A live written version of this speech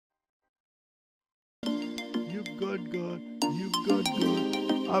got God, you've got God,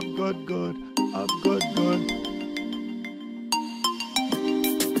 I've got God, I've got God.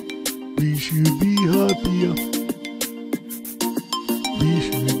 We should be happier. We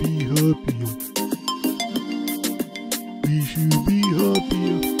should be happier. We should be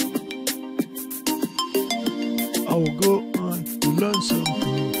happier. I will go on to learn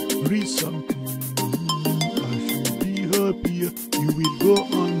something, read something. I should be happier. You will go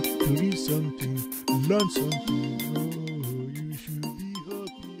on to read something, learn something. Oh, you should be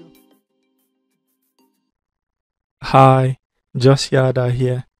happier. Hi, just Yada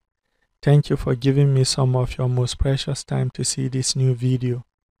here. Thank you for giving me some of your most precious time to see this new video.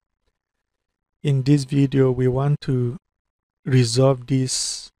 In this video, we want to resolve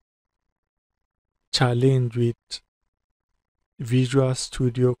this challenge with Visual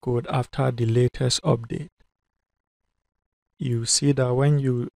Studio Code after the latest update. You see that when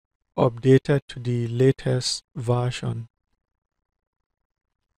you updated to the latest version,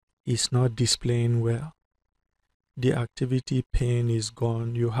 it's not displaying well. The activity pane is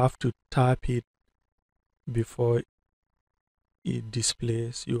gone. You have to tap it before it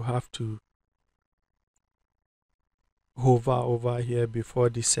displays. You have to hover over here before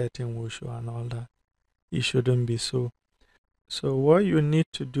the setting will show and all that. It shouldn't be so. So what you need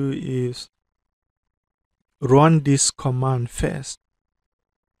to do is run this command first.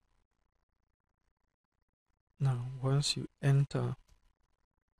 Now, once you enter,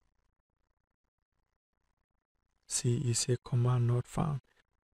 see it's a command not found.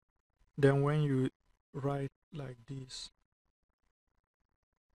 Then when you write like this,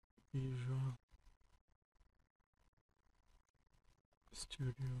 Visual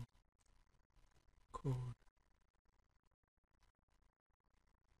Studio Code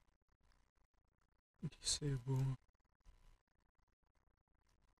disable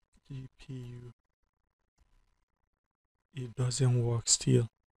GPU, it doesn't work still.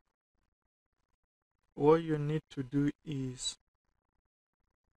 What you need to do is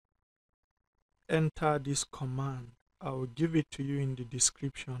enter this command. I will give it to you in the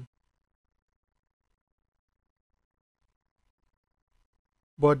description.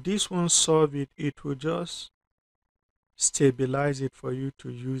 But this won't solve it. It will just stabilize it for you to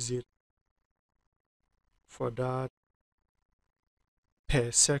use it for that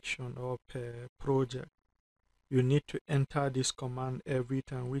per section or per project. You need to enter this command every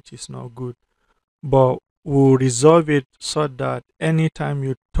time, which is not good. But we'll resolve it so that anytime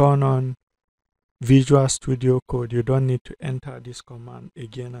you turn on Visual Studio Code, you don't need to enter this command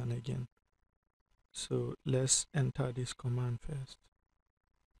again and again. So let's enter this command first.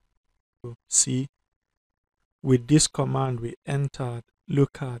 So see, with this command we entered,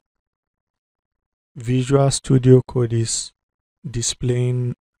 look at Visual Studio Code is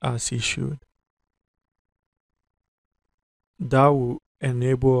displaying as it should. That will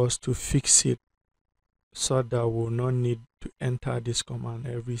enable us to fix it so that we'll not need to enter this command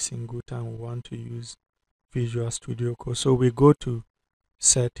every single time we want to use Visual Studio Code. So we go to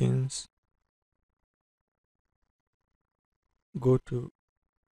settings, go to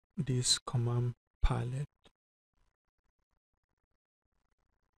this command palette.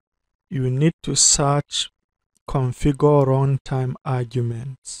 You need to search configure runtime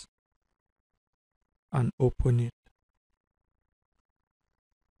arguments and open it.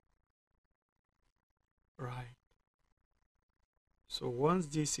 Right. So once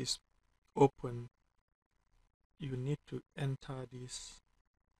this is open, you need to enter this.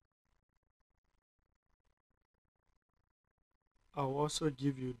 I'll also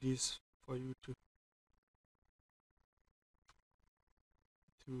give you this for you to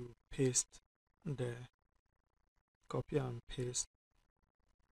paste there. Copy and paste.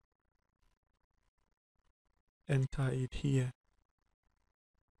 Enter it here.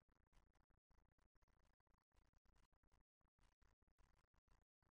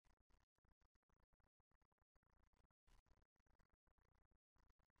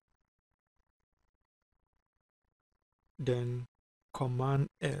 Then Command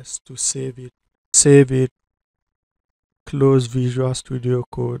S to save it. Save it, close Visual Studio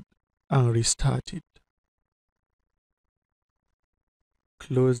Code and restart it.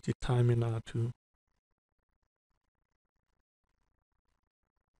 Close the terminal too.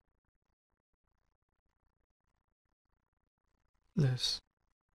 Let's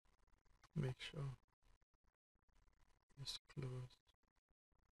make sure it's closed.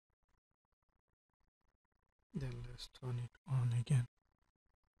 Then let's turn it on again.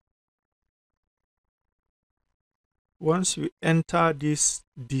 Once you enter this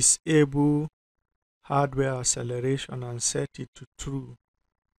disable hardware acceleration and set it to true,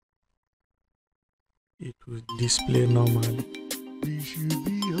 it will display normally. We should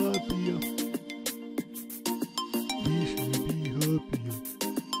be happier. We should be happier.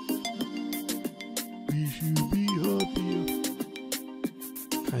 We should be happier.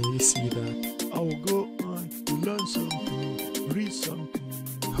 Can you see that? I will go on to learn something, read something.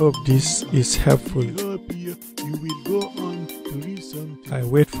 Hope this is helpful. Be happier. You will go on to read something. I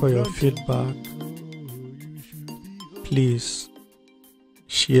wait for your Learn feedback. something. You should be happier. Please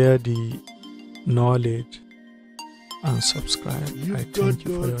share the knowledge and subscribe. I thank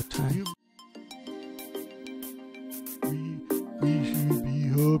you for your time. We should be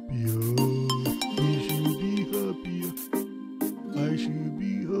happier. We should be happier. I should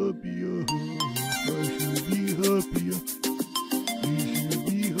be happier.